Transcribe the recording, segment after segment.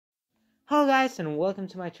Hello guys and welcome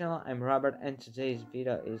to my channel. I'm Robert and today's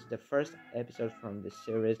video is the first episode from this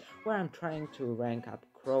series where I'm trying to rank up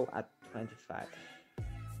Crow at 25.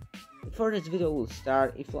 Before this video will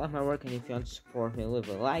start, if you like my work and if you want to support me, leave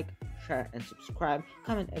a like, share and subscribe.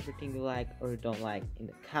 Comment everything you like or you don't like in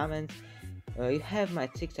the comments. You have my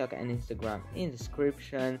TikTok and Instagram in the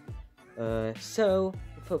description. So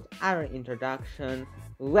without other introduction,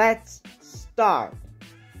 let's start!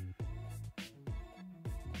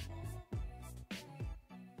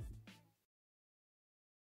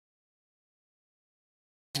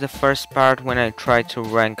 The first part when I try to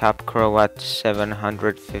rank up Crow at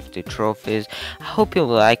 750 trophies. I hope you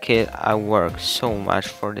like it. I worked so much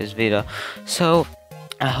for this video, so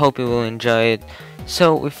I hope you will enjoy it.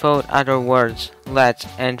 So without other words, let's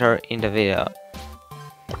enter in the video.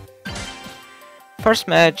 First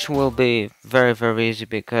match will be very easy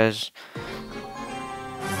because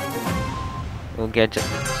we'll get just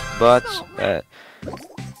bots, but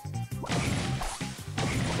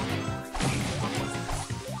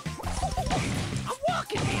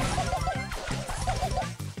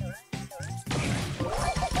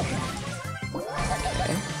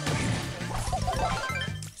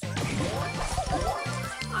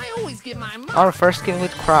our first kill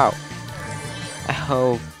with Crow. I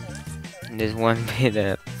hope this won't be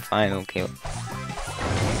the final kill.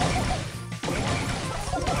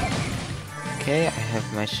 Okay, I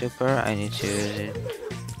have my super, I need to use it.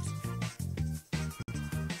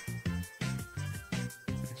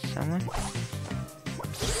 Someone?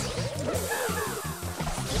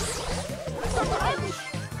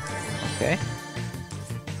 Okay.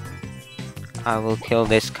 I will kill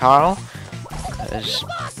this Carl, because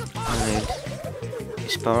I need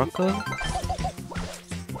his power code.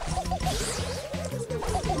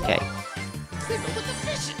 Okay.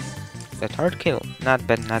 The third kill, not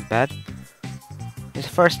bad, not bad. It's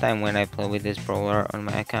the first time when I play with this brawler on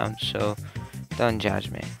my account, so don't judge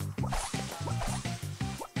me.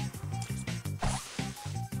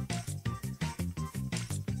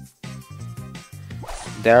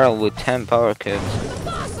 Daryl with 10 power cubes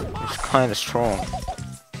is kinda strong.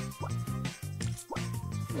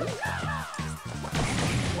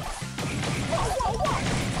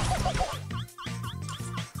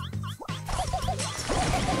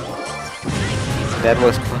 That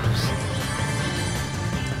was close.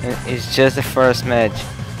 It's just the first match.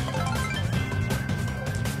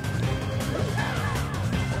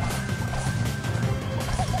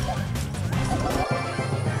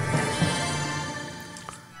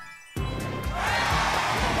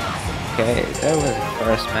 Okay, that was the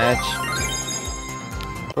first match.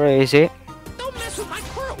 Pretty easy. Don't mess with my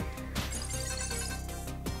crew.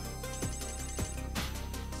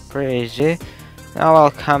 Pretty easy. Now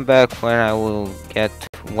I'll come back when I will get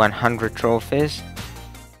 100 trophies.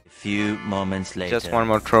 Few moments later. Just one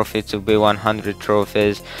more trophy to be 100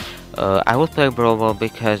 trophies. I will play Brawl Ball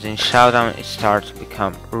because in Showdown it starts to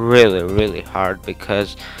become really hard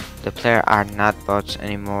because the players are not bots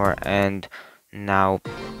anymore and now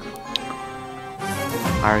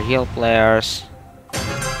are real players.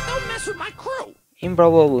 Don't mess with my crew. In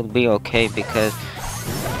Brawl Ball will be okay because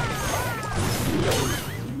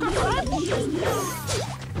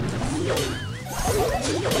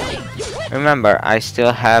remember, I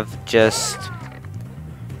still have just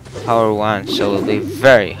power 1, so it'll be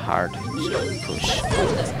very hard to push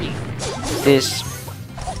this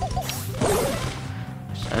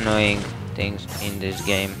annoying things in this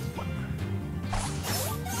game.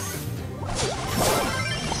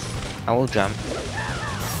 I will jump.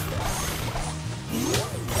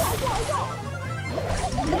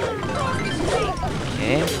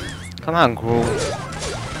 Okay, come on, Groove.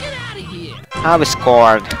 Get out of here. I've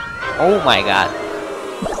scored. Oh my god.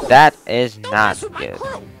 That is Don't not mess with my good.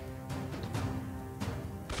 crew.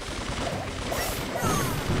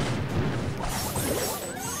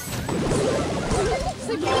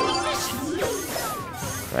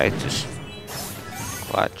 Right, just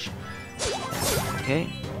clutch. Okay.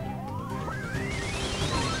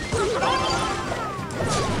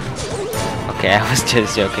 Okay, I was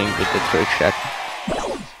just joking with the trick shot.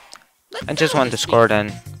 I just want to score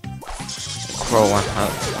then. Crow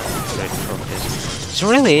 100 trophies. It's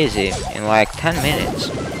really easy in like 10 minutes.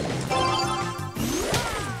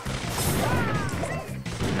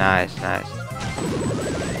 Nice.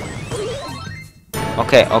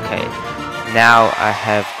 Okay. Now I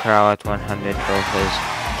have Crow at 100 trophies.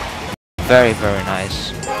 Very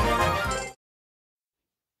nice.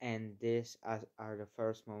 And these are the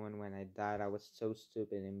first moment when I died. I was so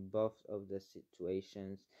stupid in both of the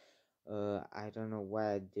situations. I don't know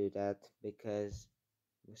why I do that because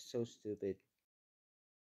it was so stupid.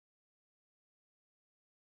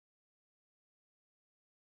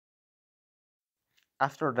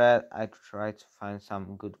 After that, I tried to find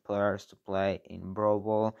some good players to play in Brawl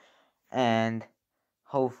Ball, and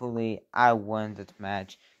hopefully I won that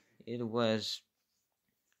match. It was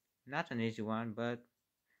not an easy one, but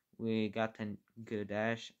we got a good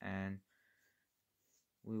dash and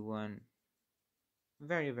we won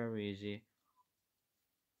very easy.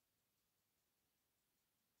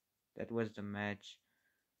 That was the match.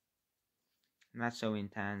 Not so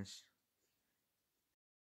intense.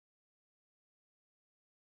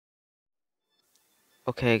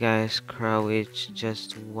 Okay guys, Crow is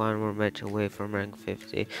just one more match away from rank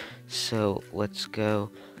 50, so let's go.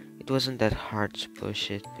 It wasn't that hard to push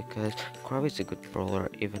it because Crow is a good brawler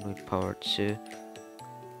even with power 2,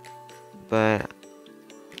 but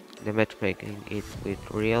the matchmaking it with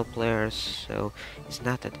real players, so it's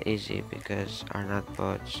not that easy because are not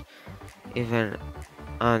bots. Even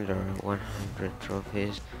under 100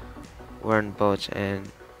 trophies weren't bots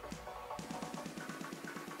and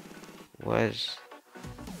was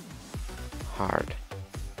hard.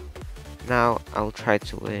 Now I'll try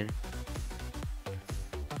to win.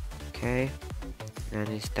 Okay, and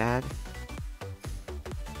he's dead.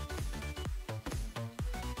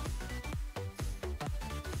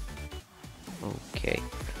 Okay.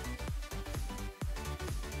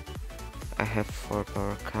 I have 4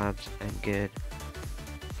 power caps, I'm good.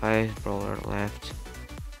 5 brawler left.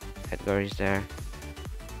 Edgar is there.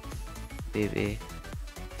 BB.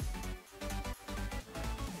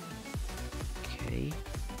 Okay.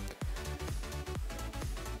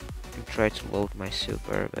 I try to load my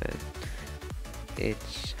super, but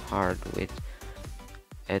it's hard with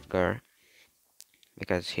Edgar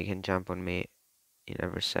because he can jump on me in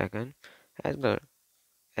every second. Edgar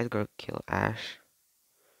kill Ash.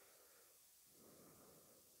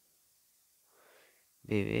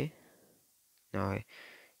 BB. Now I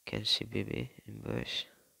can see BB in bush.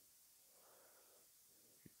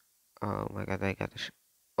 Oh my god, I got a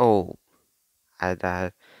oh, I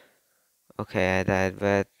died. Okay, I died,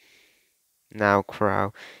 but now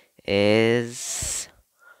Crow is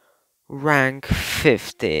rank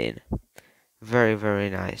 15. Very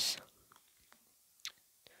nice.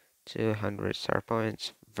 200 star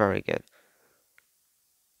points. Very good.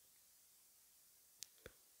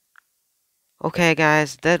 Okay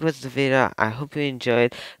guys, that was the video. I hope you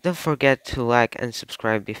enjoyed. Don't forget to like and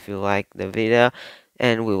subscribe if you like the video.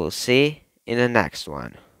 And we will see in the next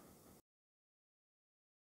one.